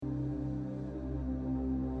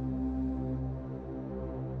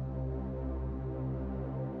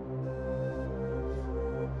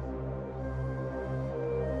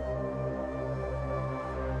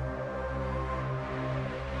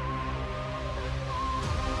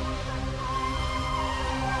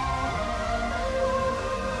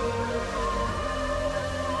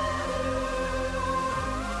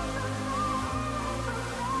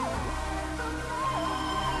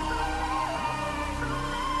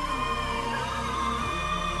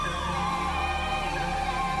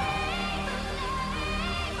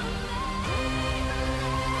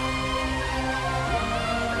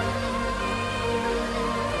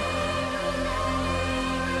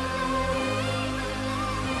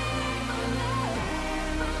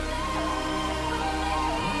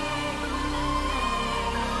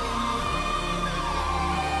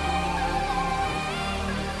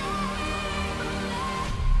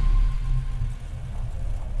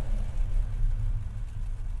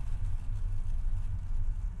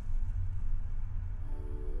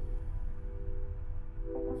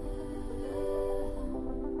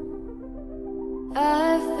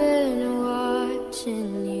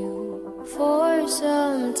for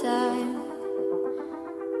some time.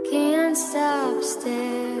 Can't stop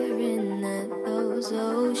staring at those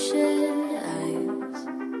ocean eyes.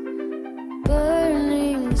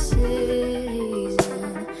 Burning cities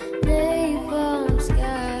and napalm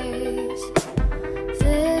skies.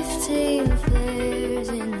 15 flares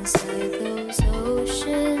inside those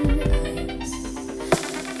ocean eyes.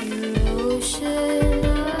 Your ocean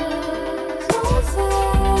eyes. Over.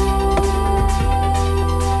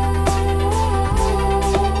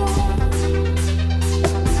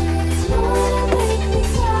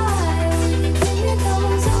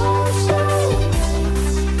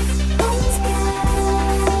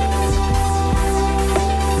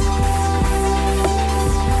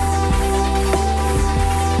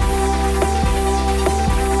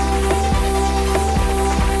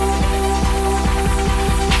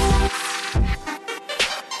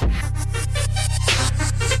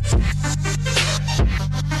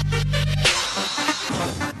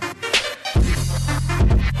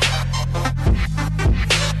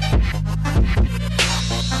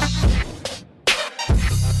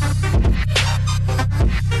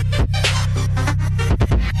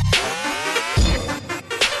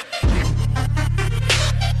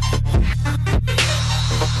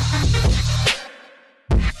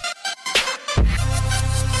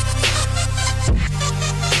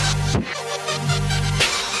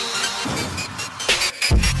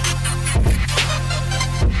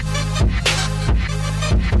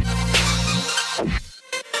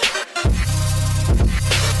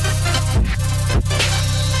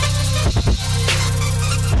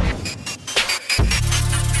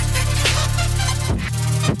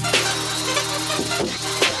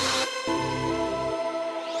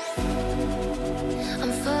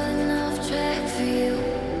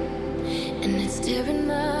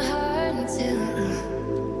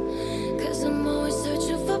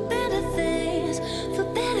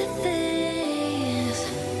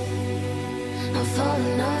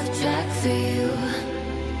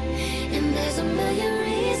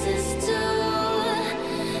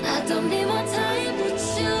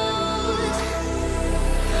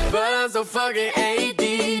 So fucking ADD,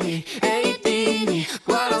 ADD.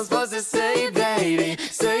 What I'm supposed to say, baby?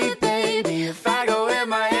 Say, baby. If I go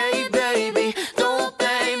MIA, baby, don't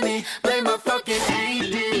blame me. Blame my fucking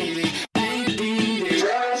ADD, ADD.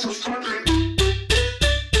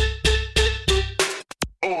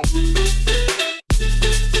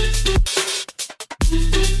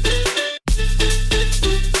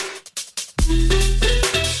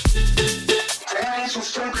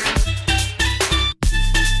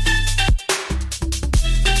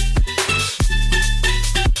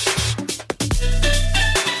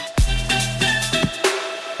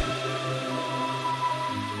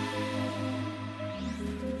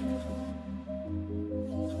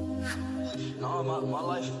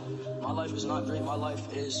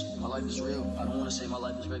 My life is real. I don't want to say my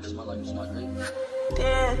life is great because my life is not great.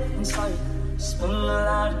 Dead inside, spend a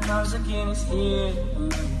lot of times again it's here.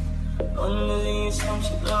 Under the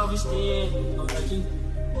assumption love is dead already.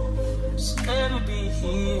 So let me be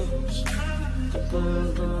here.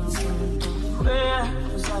 Where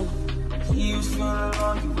was I? He was feeling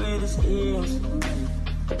lonely with his ears.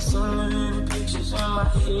 Some of the little pictures in my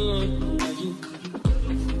head already.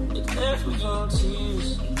 It left me in tears.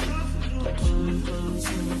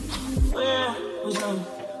 Where was I?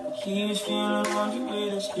 He was feeling lonely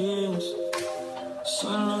with his hands.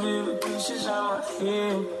 Seen the little pieces on my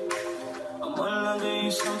head. I'm under the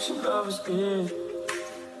assumption love is dead.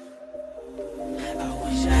 I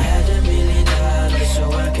wish I had $1 million so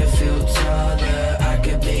I could feel taller. I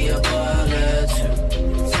could be a baller too.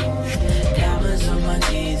 Diamonds on my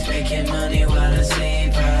teeth, making money while I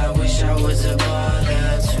sleep. I wish I was a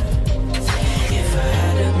baller too. If I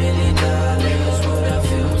had $1 million, would I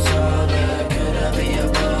feel taller? Could I be a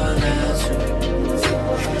baller too?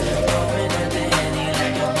 Open at the Henny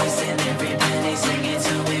like I'm wasting every penny. Singing,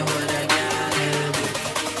 tell me what I gotta do.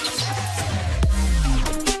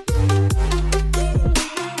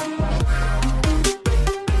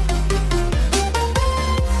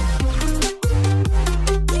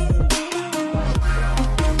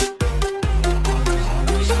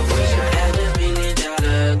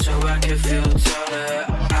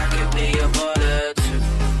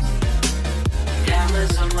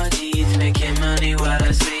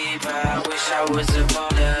 Was a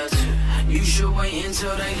baller too. You should wait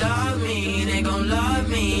until they love me. They gon' love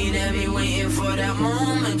me. They be waiting for that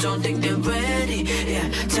moment. Don't think they're ready. Yeah,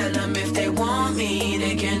 tell them if they want me,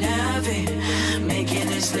 they can have it. Making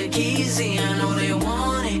this look easy. I know they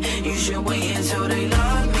want it. You should wait until they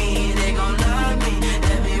love me. They gon' love me.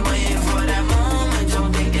 They be waiting for that moment.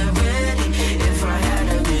 Don't think they're ready.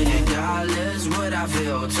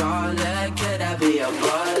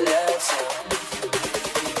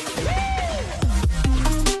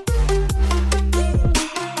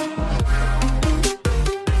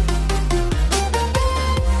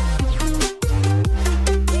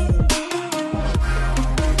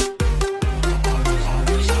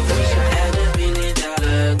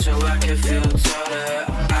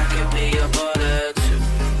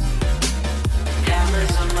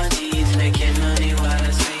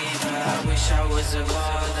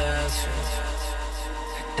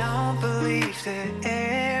 believe that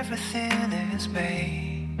everything is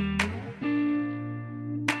made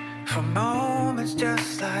for moments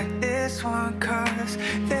just like this one, 'cause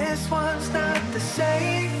this one's not the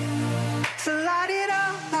same. So light it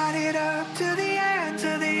up to the end,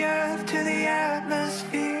 to the earth, to the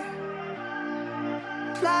atmosphere.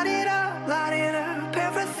 Light it up,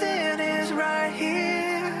 everything is right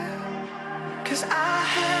here. 'Cause I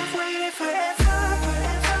have waited forever,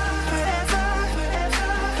 forever, forever, forever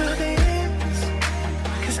for this.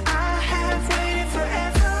 'Cause I have waited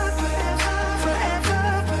forever, forever, forever,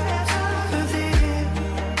 forever for this.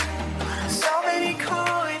 So many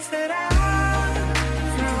coins that I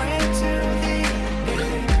threw into the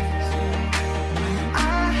abyss.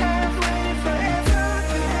 I have waited forever,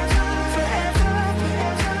 forever, forever,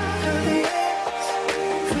 forever for this,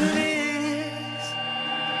 for this.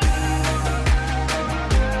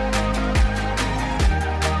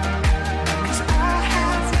 'Cause I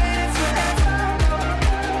have waited forever.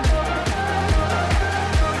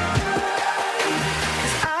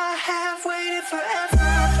 'Cause I have waited forever.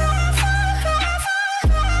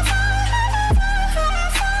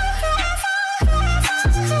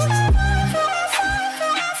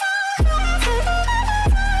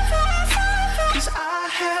 Cause I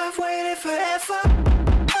have waited forever.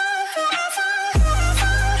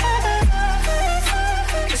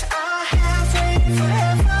 Cause I have waited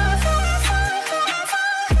forever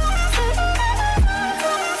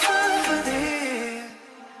for this.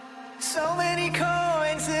 So many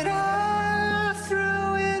coins that I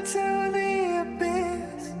threw into the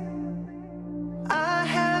abyss. I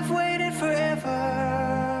have waited forever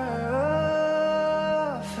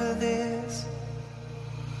for this.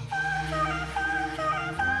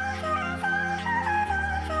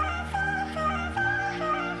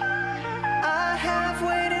 I have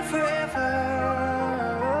waited forever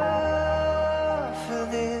for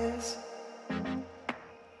this.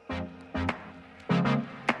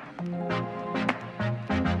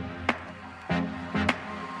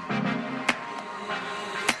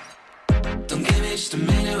 Don't give me just a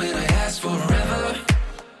minute when I ask forever,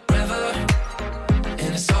 forever.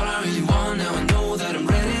 And it's all I really want, now I know that I'm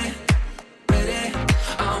ready, ready.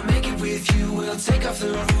 I'll make it with you, we'll take off the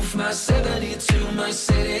roof, my 72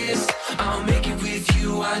 Mercedes. I'll make it with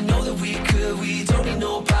you, I know that we could, we don't need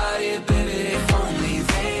nobody, baby. If only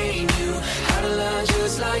they knew how to love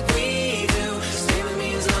just like we do. Stay with me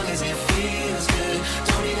as long as it feels good.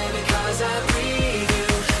 Don't need it because I breathe you.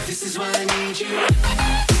 This is why I need you.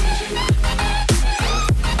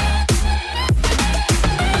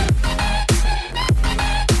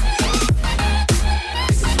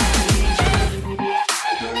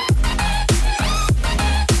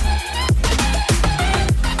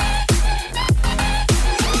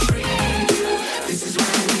 This is why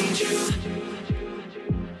I need you.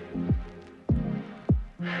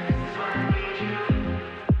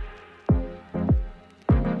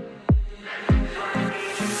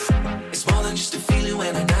 It's more than just a feeling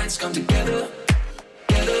when our nights come together,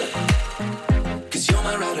 together. 'Cause you're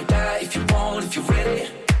my ride or die, if you want, if you're ready,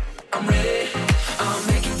 I'm ready. I'll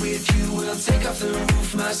make it with you, we'll take off the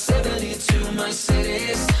roof, my 72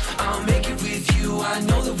 Mercedes. I'll make it with you, I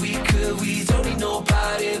know that we could, we don't need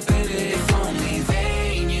nobody, baby. If only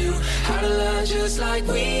they knew how to love just like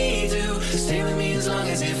we do. Stay with me as long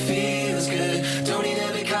as it feels good. Don't need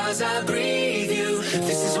it because I breathe you.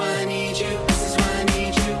 This is why I need you. This is why I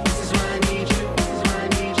need you. This is why I need you. This is why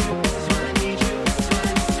I need you. This is why I need you.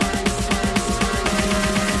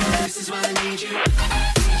 This is why This is why I need you.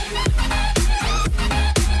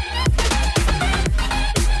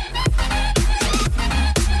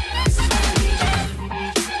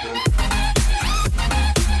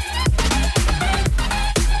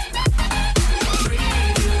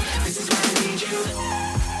 This is why I need you.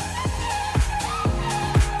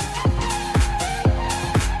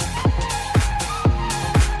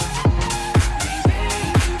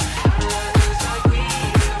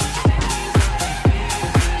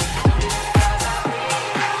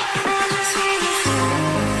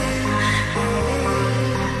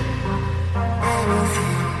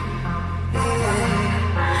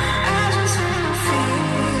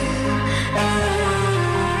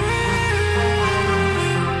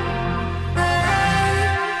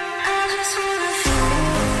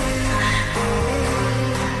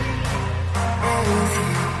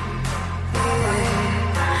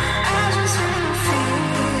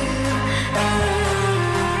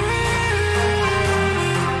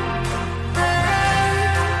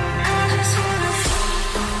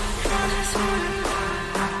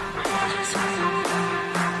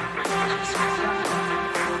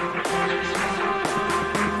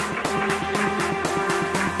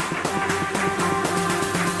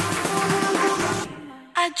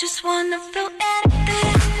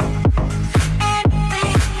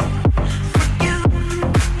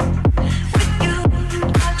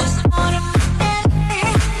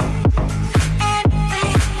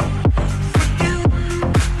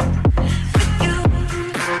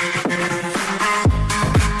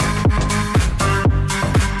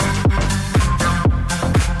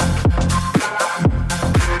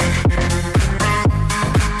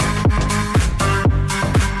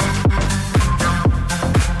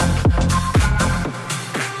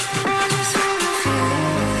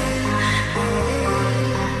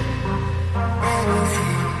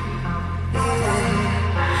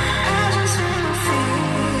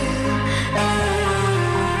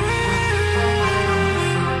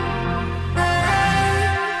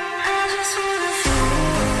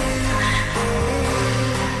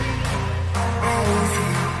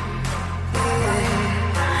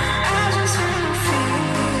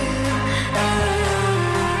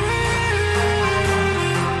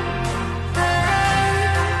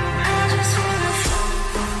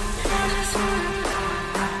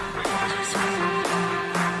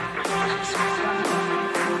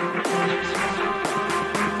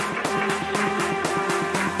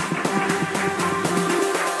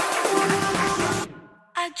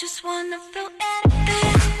 just wanna feel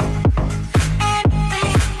anything,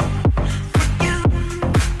 anything with you,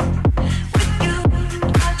 with you.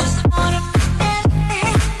 I just wanna feel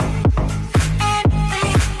anything,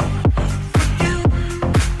 anything with you,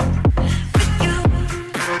 with you.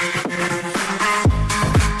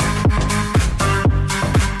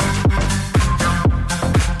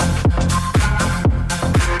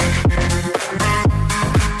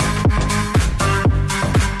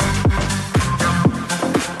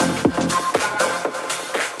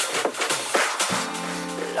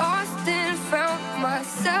 Lost and found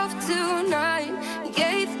myself tonight. You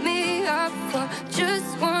gave me up for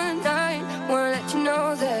just one night. Wanna let you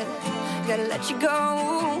know that, gotta let you go.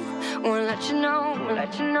 Wanna let you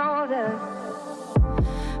know that.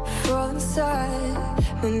 Fall inside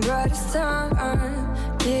my brightest time,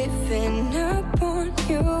 giving up on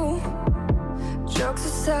you. Jokes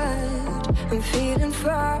aside, I'm feeling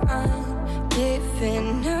fine,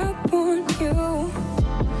 giving up on you.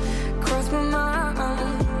 Cross my mind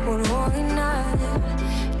one holy night,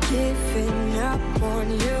 giving up on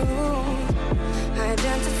you.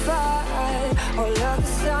 Identify all of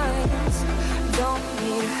the signs, don't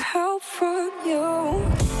need help from you.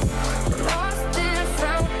 Lost and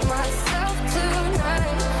found myself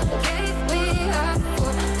tonight. Gave me up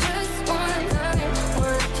for just one night.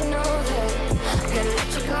 Wanna let you know that, gotta let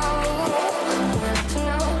you go. Wanna let you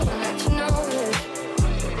know that.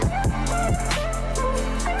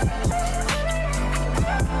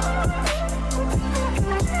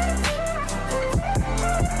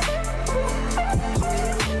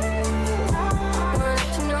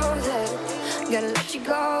 Gotta let you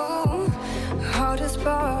go. Hardest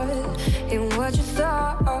part in what you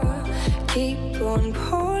thought. Keep on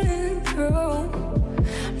pulling through.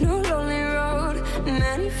 No lonely road,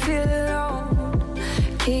 many feel alone.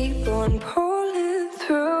 Keep on pulling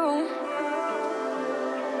through.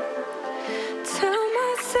 Tell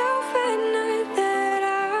myself at night that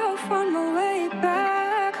I'll find my way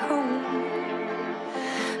back home.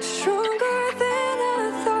 Stronger than I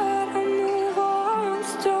thought, I move on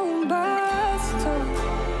stone by stone.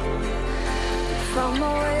 Found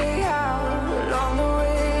my way out, along the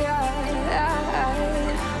way I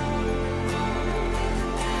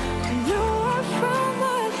know I found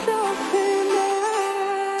myself in it.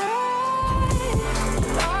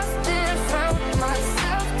 Lost and found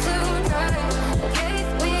myself tonight. Gave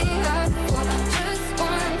me up for just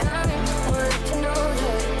one night. Wanna let you know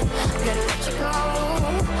that, gotta let you go.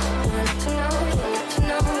 Wanna let you know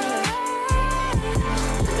that.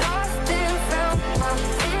 Lost and found my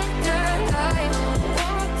inner light.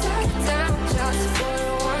 Won't take down just for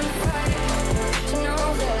one fight. Wanna let you know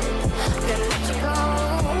that, gotta let you go.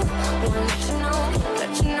 Wanna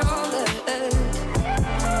let you know that.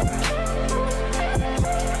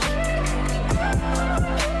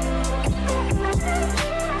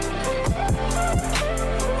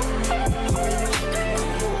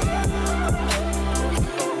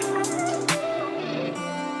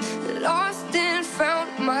 Lost and found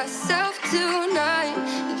myself tonight.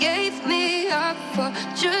 You gave me up for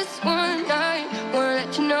just one night. Wanna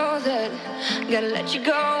let you know that, gotta let you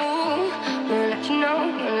go. Wanna let you know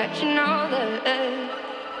that.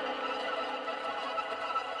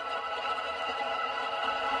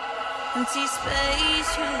 Empty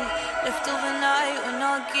space, you left overnight when I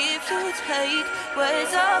give you take.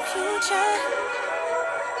 Where's our future?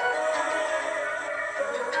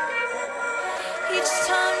 Each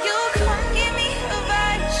time you come, give me a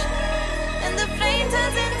rush, and the flame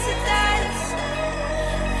turns into dust.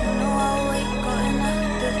 You know I wait, got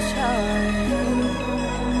another chance.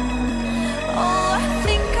 Oh, I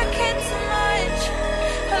think I care too much.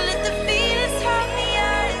 I let the feelings have me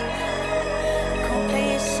out. Can't play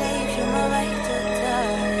it safe, you're my right to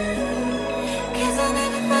die. 'Cause I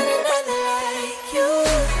never find another like you.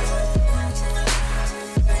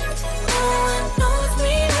 No one knows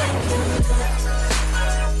me like you do.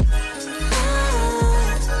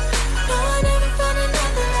 No, I never found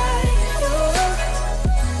another like you.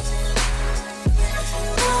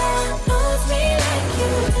 No one knows me like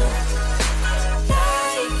you do.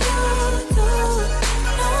 Like you do.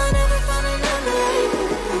 No, I never found another like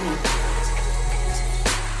you.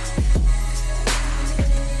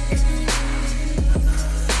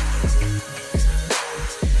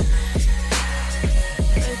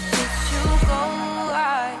 Where did you go?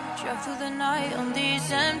 I drive through the night on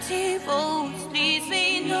these empty roads, leads me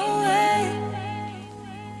nowhere.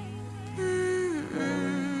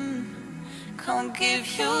 Can't give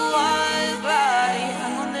you all right.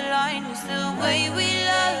 Hang on the line, it's the way we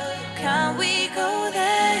love. Can we go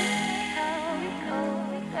there?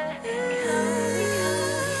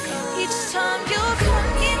 Each time you come,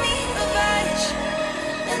 give me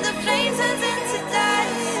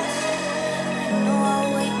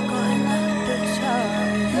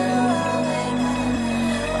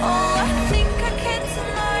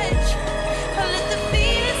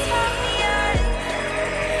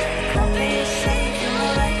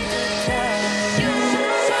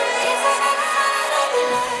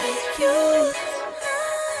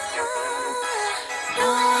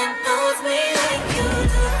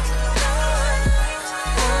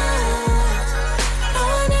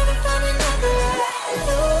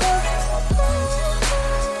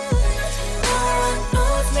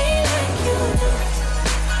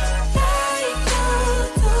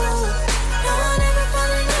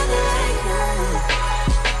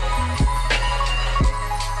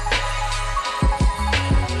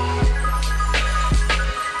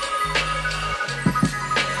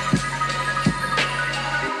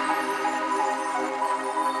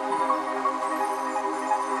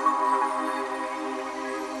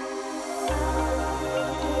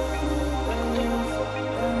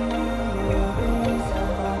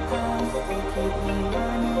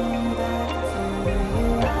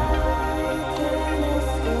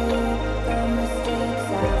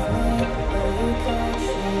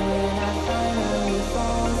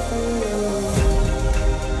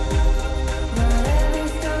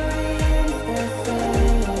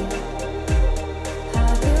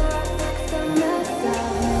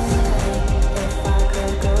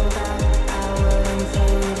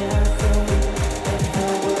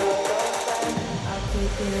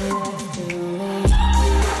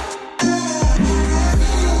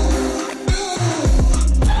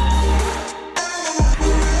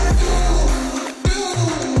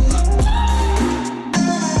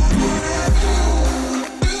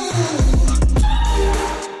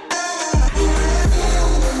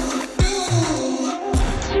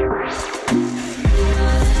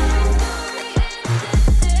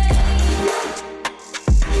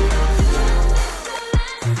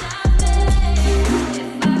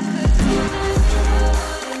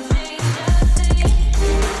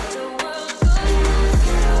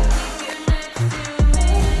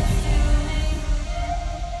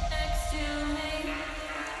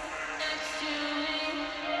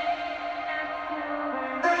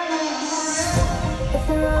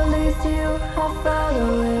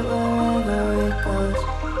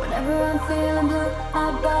feeling blue. I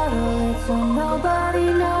bottle it so nobody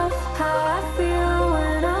knows how I feel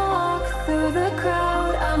when I walk through the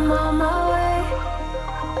crowd. I'm on my way,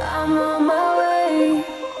 I'm on my way.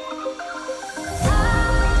 I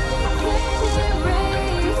can't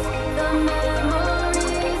erase the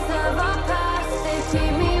memories of our past. They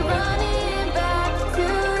keep me running back to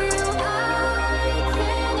you. I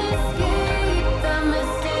can't escape the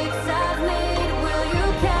mistakes I've made. Will you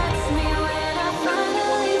catch me when I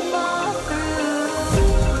finally fall through?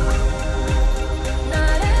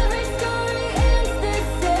 Not every story ends the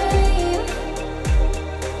same.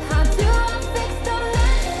 How do I fix the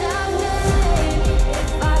mess I've made?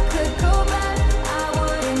 If I could go back, I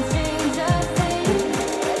wouldn't change a thing.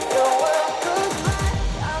 If the world goes black,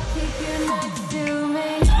 I'll keep you next to me.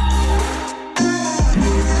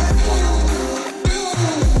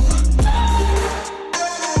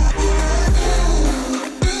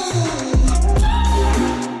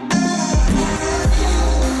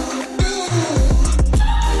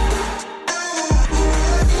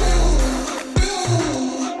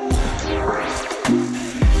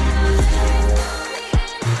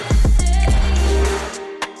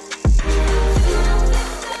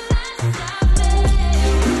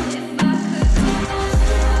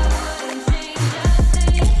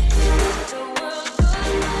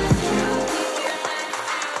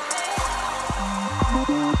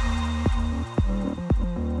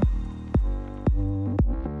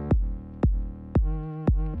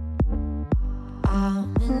 I'm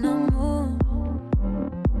in the mood.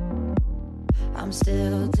 I'm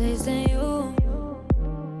still tasting you.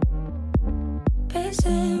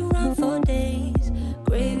 Pacing around for days.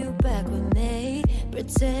 Crave you back with me.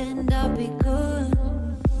 Pretend I'll be good.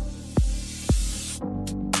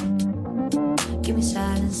 Give me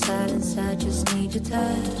silence, silence. I just need your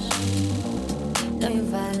touch. Know your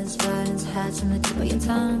violence, violence hides on the tip of your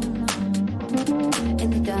tongue. In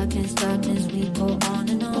the darkness, darkness, we go on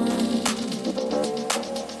and on.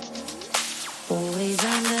 Always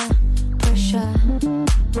under pressure.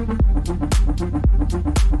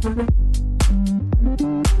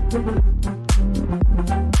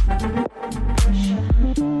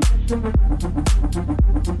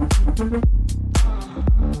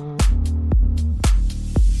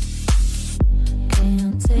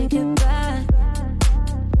 Can't take it back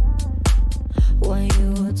when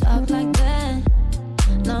you talk like that.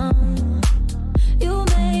 No, you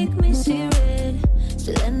make me see red.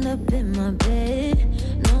 Still end up in my bed.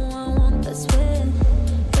 No, I want that sweat.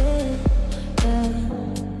 Yeah.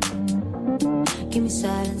 Give me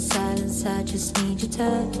silence, silence. I just need your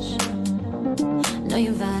touch. Know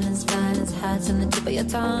your violence, violence hides on the tip of your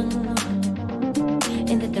tongue.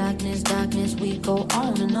 In the darkness, darkness, we go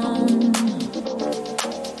on and on.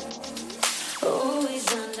 Always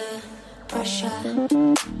under pressure.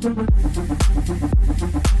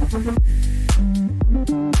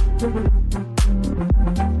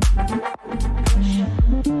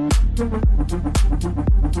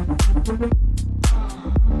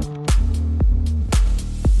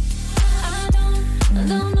 I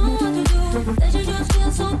don't know what to do. That you just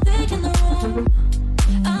feel so big in the room.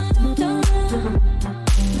 I don't know.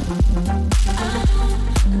 I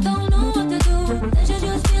don't know what to do. That you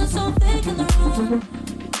just feel so big in the room.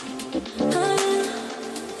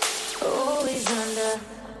 Always under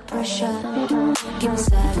pressure. Give me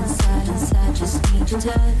silence, silence. I just need your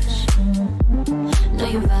touch. Know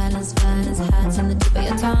your violence, violence hides on the tip of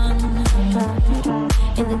your tongue.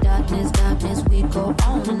 In the darkness, darkness, we go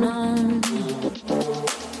on and on.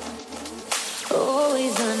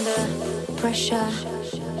 Always under pressure.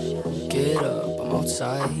 Get up, I'm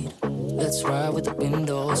outside. Let's ride with the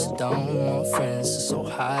windows down. My friends are so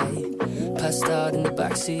high. Passed out in the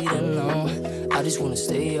backseat and no, I just wanna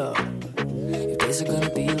stay up. If days are gonna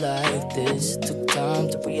be like this, took time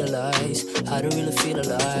to realize how to really feel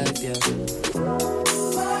alive, yeah.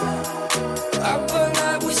 Up all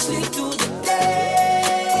night, we sleep through the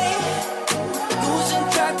day, losing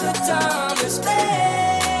track of time and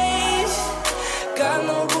space. Got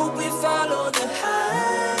no route, we follow the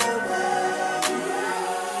highway.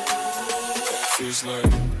 Feels like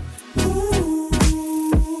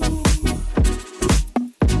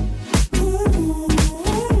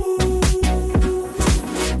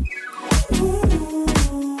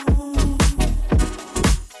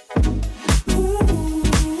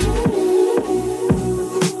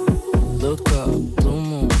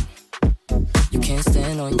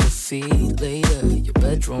later, your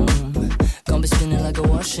bedroom gonna be spinning like a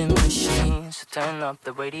washing machine. So turn up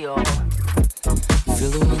the radio. Feel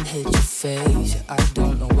the wind hit your face. I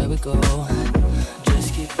don't know where we go.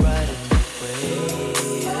 Just keep riding the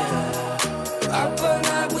way. Yeah. Up all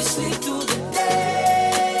night, we sleep through the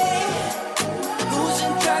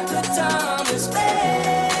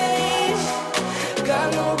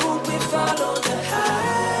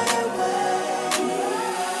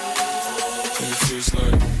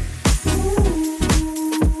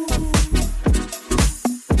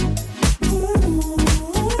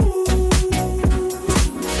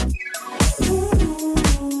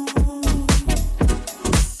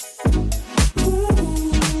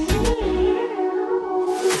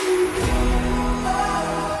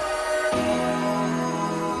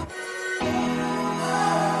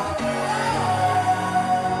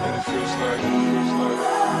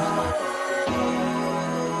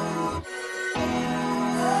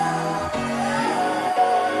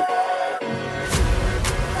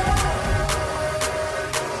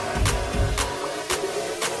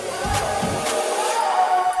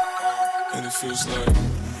feels like.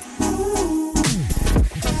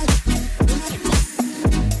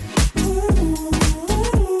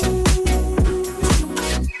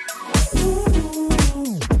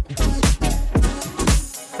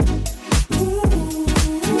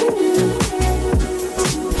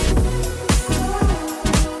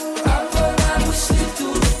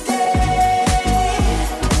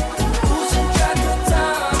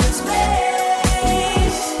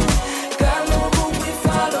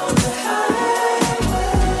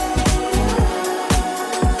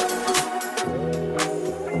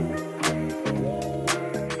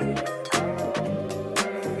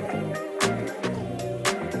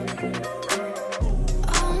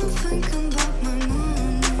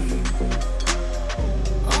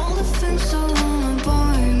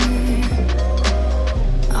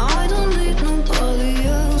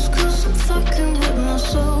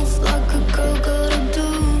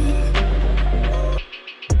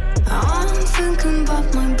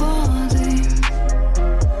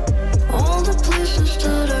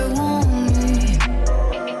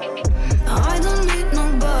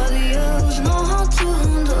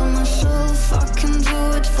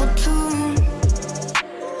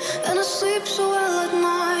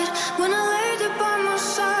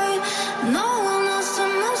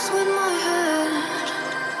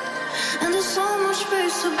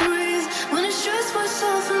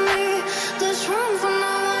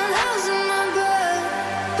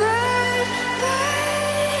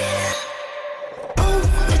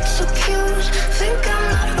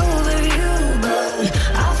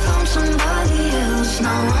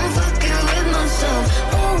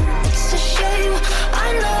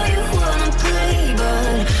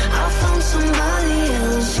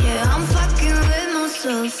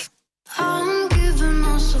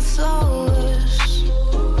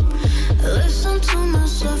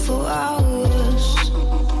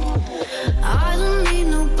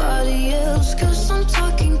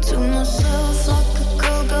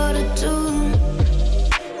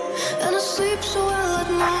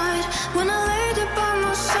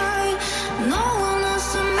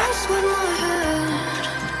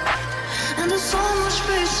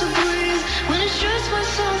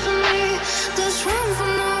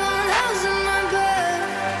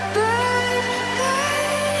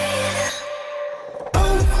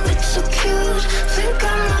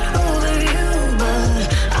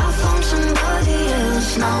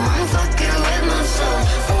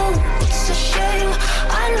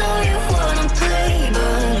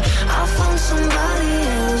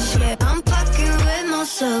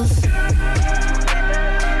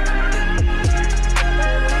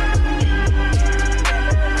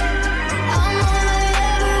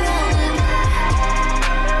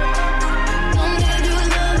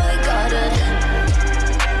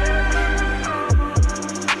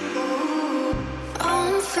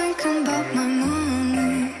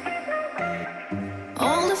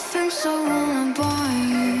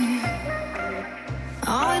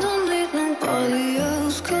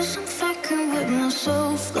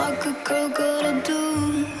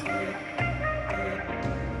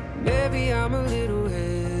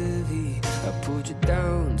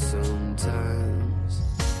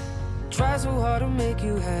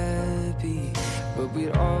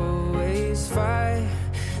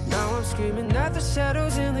 Screaming at the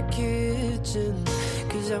shadows in the kitchen,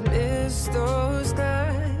 'cause I miss those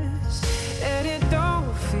nights.